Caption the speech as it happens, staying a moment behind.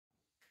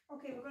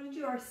Okay, we're going to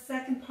do our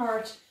second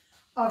part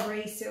of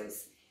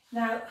ratios.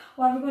 Now,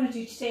 what we're going to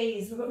do today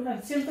is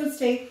I'm still going to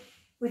stay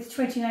with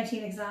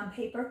 2019 exam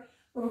paper,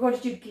 but we're going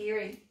to do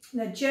gearing.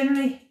 Now,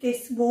 generally,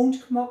 this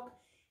won't come up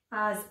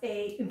as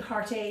in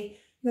part A.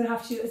 You're going to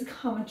have to do it as a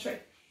commentary.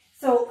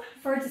 So,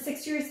 for the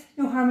 6 years,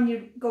 no harm in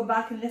you go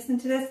back and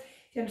listening to this.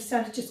 If you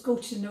understand it, just go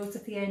to the notes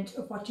at the end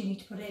of what you need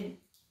to put in.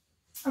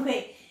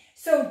 Okay,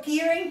 so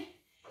gearing,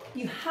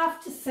 you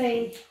have to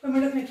say, when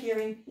we're looking at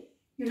gearing,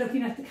 you're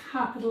looking at the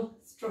capital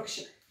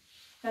structure.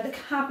 Now, the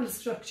capital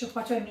structure,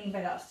 what do I mean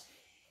by that?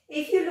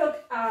 If you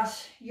look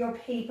at your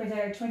paper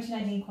there,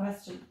 2019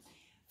 question,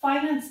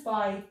 finance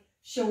by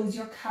shows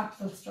your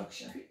capital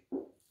structure.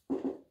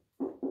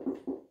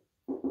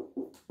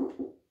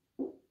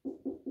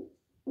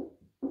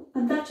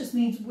 And that just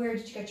means, where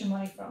did you get your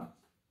money from?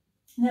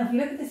 Now, if you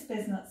look at this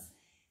business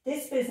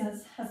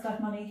has got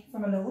money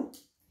from a loan,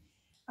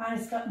 and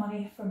it's got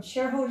money from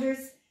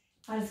shareholders,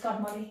 and it's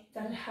got money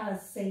that it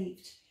has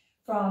saved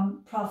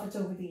from profits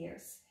over the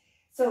years.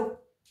 So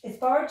it's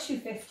borrowed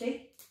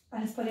 250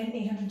 and it's put in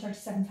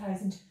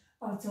 837,000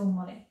 of its own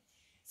money.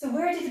 So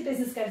where did the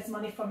business get its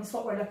money from is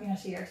what we're looking at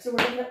here. So we're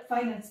looking at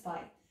finance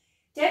by.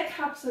 Debt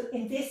capital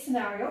in this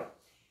scenario,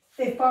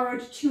 they've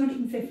borrowed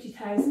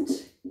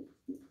 250,000.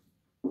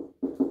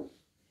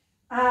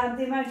 And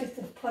the amount that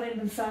they've put in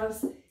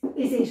themselves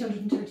is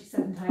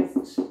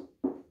 837,000.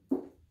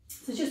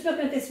 So just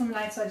looking at this from an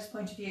outsider's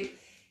point of view,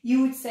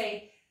 you would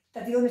say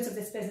that the owners of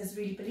this business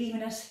really believe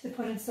in it. They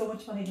put in so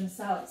much money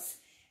themselves.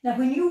 Now,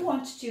 when you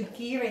want to do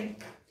gearing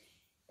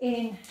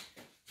in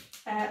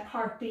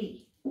part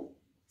B,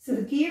 so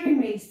the gearing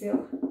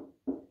ratio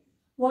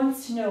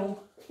wants to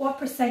know what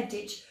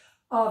percentage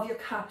of your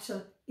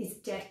capital is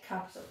debt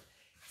capital.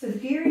 So the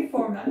gearing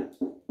formula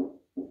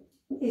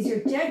is your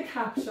debt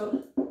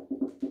capital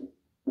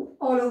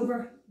all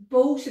over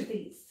both of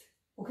these,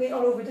 okay,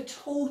 all over the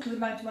total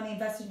amount of money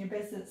invested in your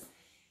business.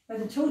 Now,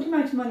 the total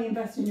amount of money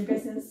invested in your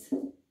business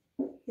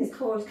is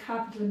called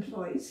capital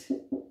employed.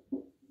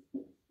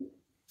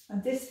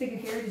 And this figure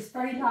here, this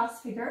very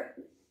last figure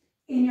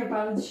in your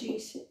balance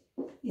sheet,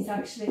 is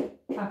actually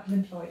capital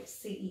employed,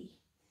 CE.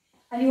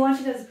 And you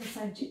want it as a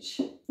percentage.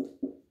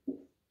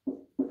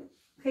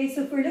 Okay,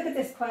 so if we look at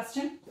this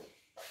question,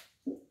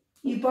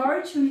 you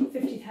borrowed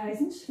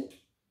 250,000.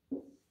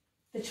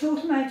 The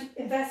total amount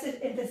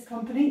invested in this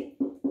company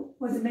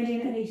was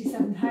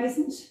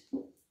 1,087,000.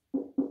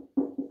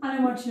 And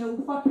I want to know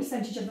what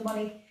percentage of the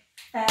money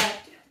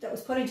that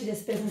was put into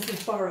this business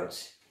was borrowed.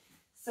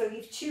 So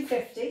you have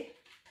 250.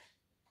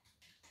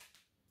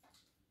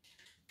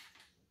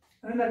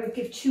 Remember, we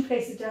give two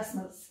places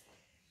decimals.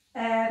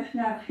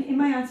 Now, in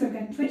my answer, I'm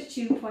getting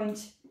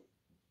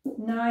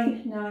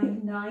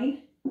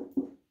 22.999.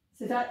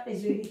 So that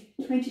is really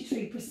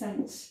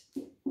 23%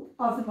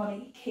 of the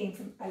money came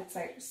from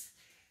outsiders.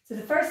 So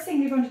the first thing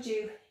you're going to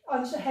do,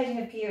 under the heading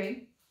of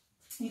gearing,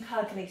 you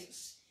calculate it.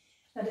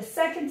 Now, the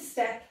second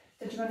step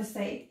that you're going to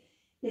say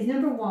is,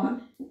 number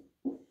one,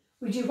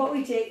 we do what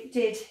we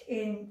did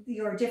in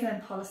your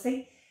dividend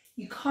policy.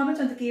 You comment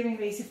on the gearing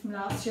ratio from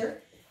last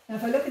year. Now,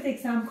 if I look at the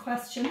exam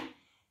question,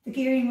 the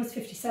gearing was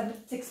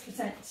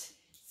 56%.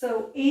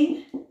 So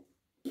in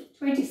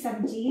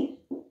 2017,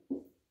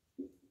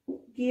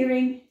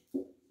 gearing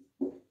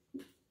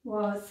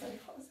was,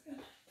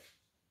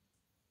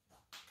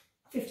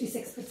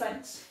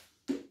 56%.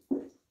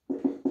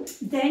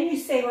 Then you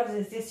say what it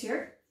is this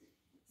year.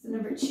 So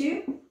number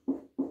two,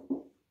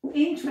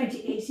 in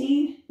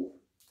 2018,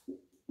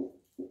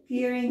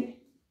 gearing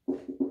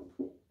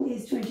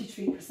is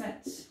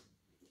 23%.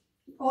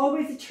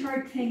 Always the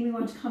third thing we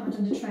want to comment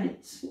on the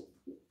trend.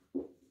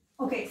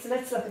 Okay, so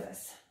let's look at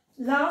this.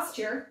 Last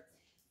year,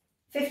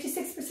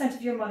 56%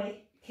 of your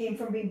money came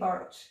from being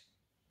borrowed.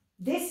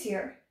 This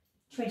year,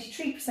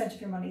 23%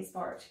 of your money is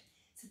borrowed.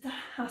 So that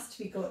has to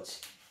be good.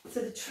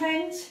 So the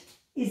trend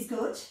is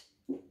good.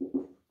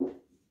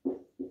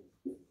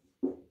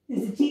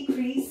 There's a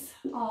decrease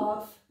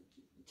of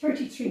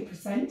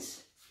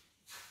 33%.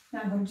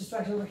 Now I'm going to just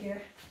write over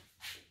here.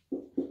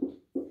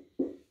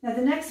 Now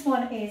the next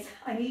one is,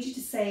 I need you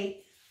to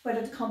say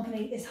whether the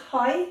company is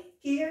high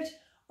geared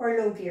or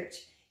low geared.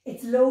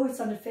 It's low, it's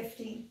under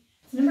 15.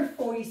 So number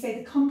 4, you say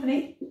the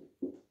company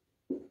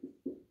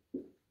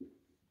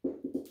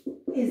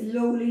is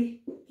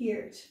lowly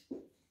geared.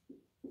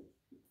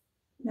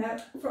 Now,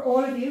 for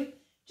all of you,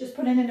 just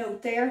put in a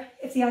note there.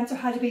 If the answer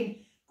had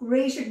been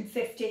greater than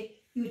 50,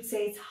 you would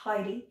say it's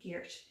highly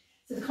geared.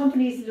 So the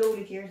company is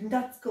lowly geared, and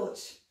that's good.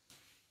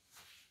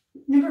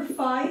 Number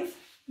 5,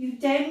 you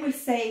then will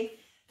say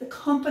the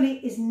company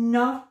is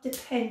not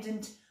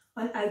dependent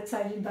on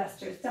outside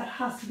investors. That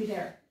has to be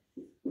there.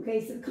 Okay,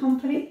 so the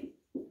company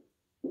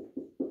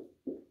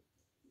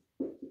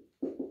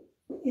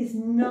is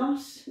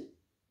not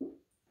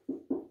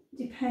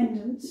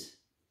dependent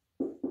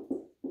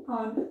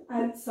on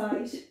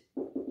outside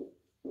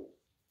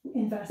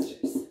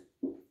investors.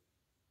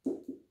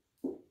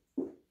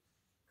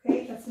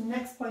 Okay, that's the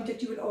next point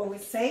that you would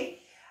always say.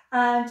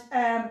 And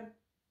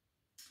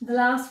the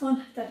last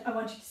one that I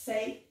want you to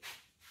say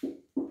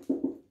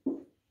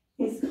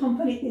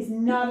company is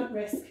not at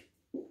risk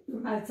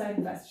from outside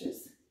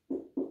investors.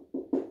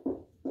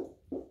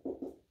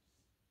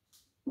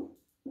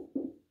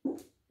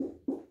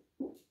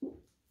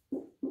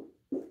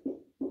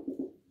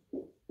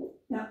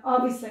 Now,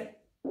 obviously,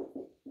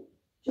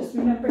 just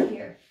remember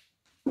here,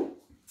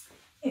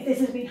 if this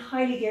has been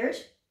highly geared,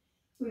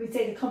 we would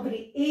say the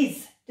company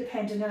is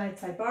dependent on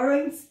outside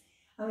borrowings,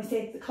 and we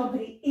say the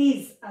company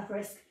is at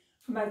risk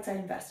from outside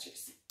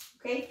investors.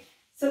 Okay,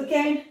 so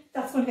again,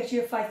 that's going to get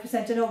you your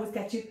 5% and always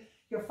get you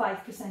your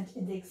 5%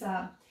 in the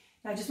exam.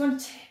 Now, I just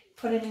want to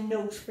put in a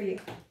note for you.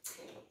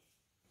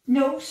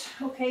 Note,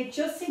 okay,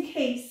 just in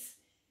case,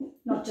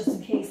 not just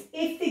in case,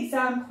 if the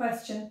exam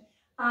question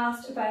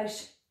asked about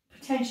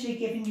potentially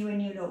giving you a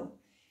new loan.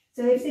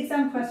 So if the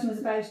exam question was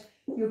about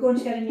you're going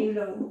to get a new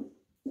loan,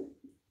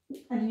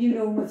 and the new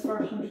loan was for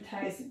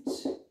 100,000.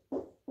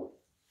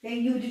 Okay,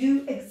 you would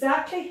do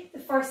exactly the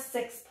first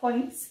 6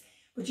 points,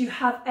 but you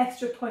have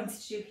extra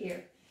points to do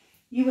here.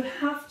 You would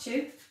have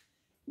to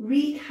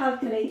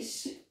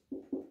recalculate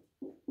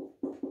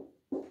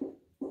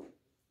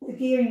the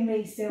gearing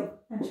ratio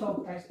and talk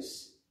about it.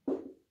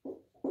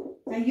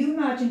 Now you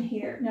imagine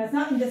here, now it's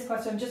not in this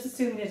question, I'm just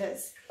assuming it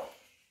is.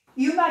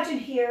 You imagine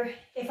here,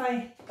 if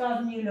I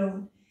got a new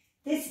loan,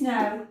 this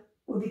now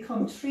will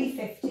become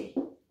 350.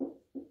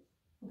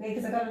 Okay,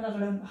 because I got another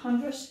loan of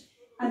 100,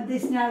 and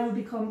this now will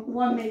become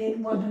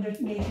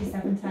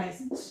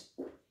 1,187,000.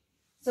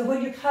 So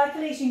when you're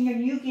calculating your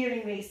new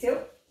gearing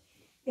ratio,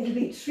 it'll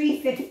be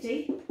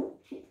 350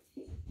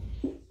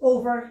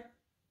 over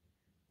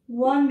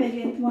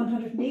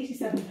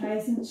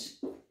 1,187,000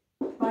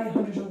 by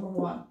 100 over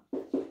 1.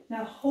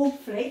 Now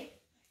hopefully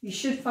you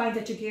should find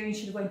that your gearing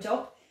should have went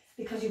up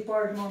because you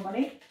borrowed more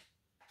money.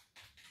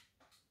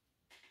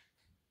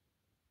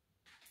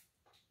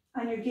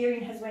 And your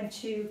gearing has went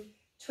to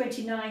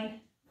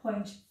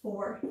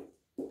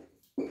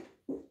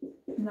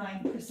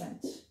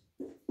 29.49%.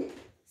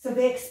 So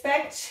they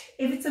expect,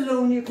 if it's a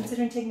loan, you're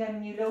considering taking out a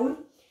new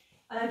loan.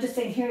 And I'm just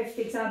saying here, if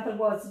the example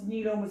was the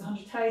new loan was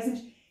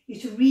 100,000, you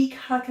have to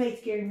recalculate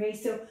the gearing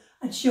ratio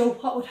and show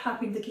what would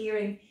happen to the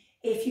gearing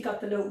if you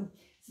got the loan.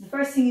 So the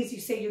first thing is you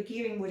say your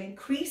gearing would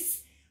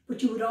increase,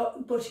 but you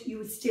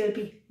would still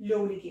be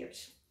lowly geared.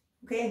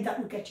 Okay, and that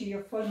would get you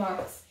your full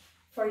marks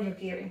for your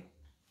gearing.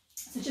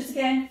 So just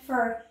again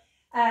for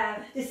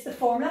this is the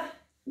formula.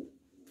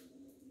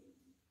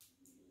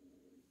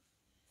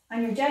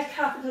 And your debt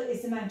capital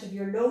is the amount of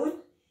your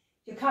loan.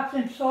 Your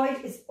capital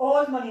employed is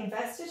all the money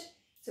invested,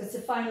 so it's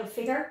the final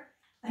figure.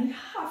 And you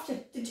have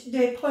to,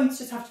 the points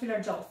just have to be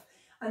learned off.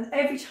 And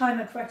every time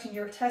I'm correcting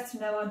your test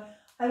from now on,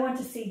 I want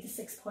to see the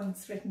 6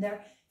 points written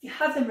there. If you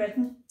have them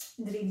written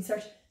in the Leaving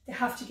Cert, they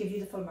have to give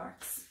you the full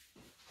marks.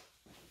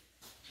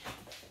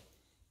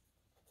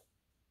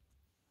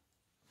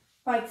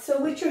 Right,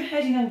 so with your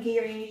heading on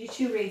gearing, you do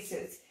 2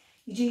 ratios.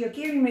 You do your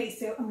gearing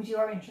ratio and we do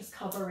our interest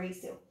cover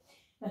ratio.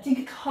 Now think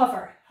of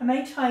cover. How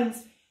many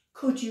times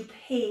could you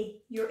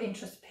pay your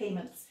interest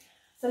payments?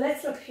 So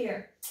let's look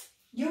here.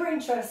 Your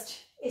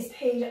interest is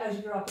paid out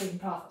of your operating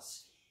profit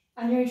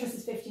and your interest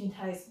is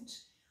 15,000.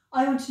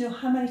 I want to know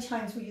how many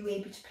times were you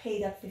able to pay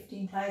that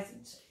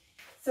 15,000.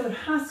 So it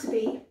has to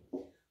be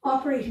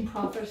operating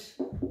profit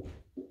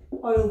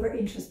all over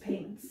interest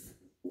payments.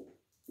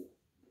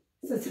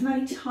 So it's how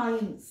many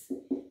times.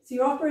 So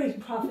your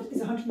operating profit is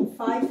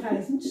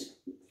 105,000.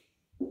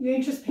 Your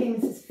interest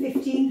payments is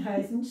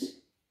 15,000.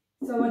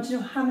 So I want to know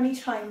how many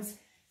times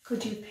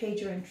could you have paid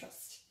your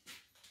interest.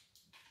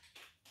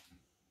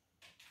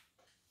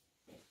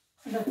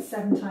 And that's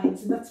 7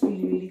 times, and that's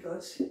really, really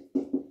good.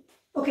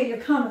 Okay, your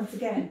comments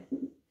again.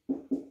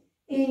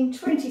 In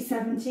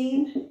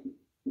 2017,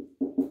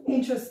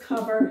 interest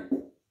cover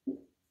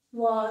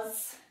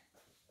was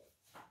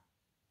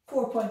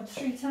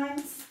 4.3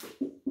 times.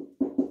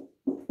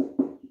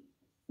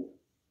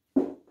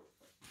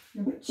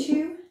 Number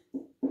 2,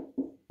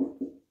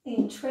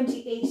 in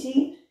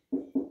 2018,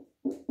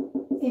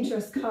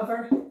 interest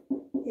cover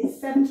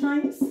is 7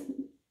 times.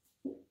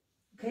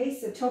 Okay,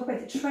 so talk about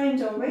the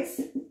trend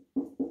always.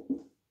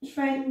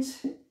 Trend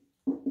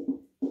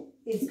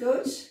is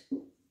good.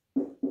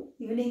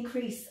 You have an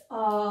increase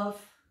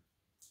of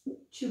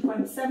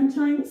 2.7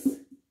 times.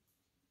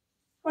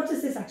 What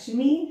does this actually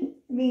mean?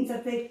 It means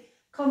that the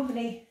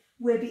company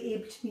will be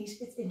able to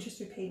meet its interest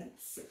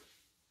repayments.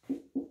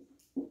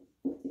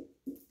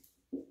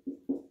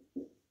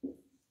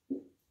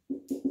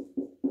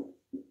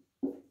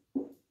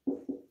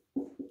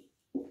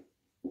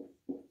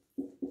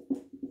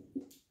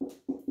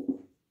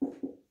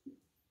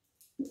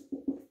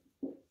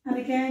 And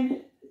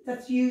again,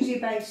 that's usually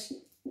about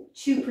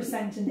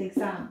 2% in the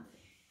exam.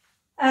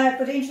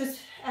 But interest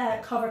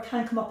cover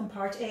can come up in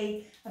part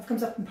A. If it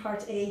comes up in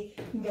part A,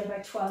 you can get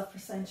about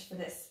 12% for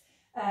this.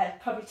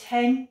 Probably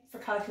 10 for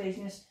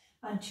calculating it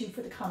and 2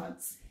 for the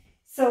comments.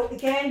 So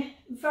again,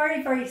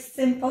 very, very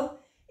simple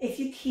if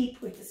you keep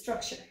with the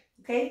structure.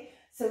 Okay,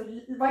 so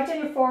write down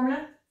your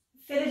formula,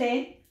 fill it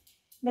in,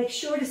 make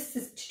sure this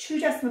is 2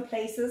 decimal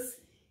places.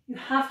 You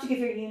have to give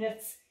your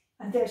units,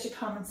 and there's your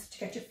comments to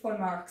get your full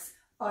marks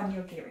on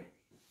your gearing.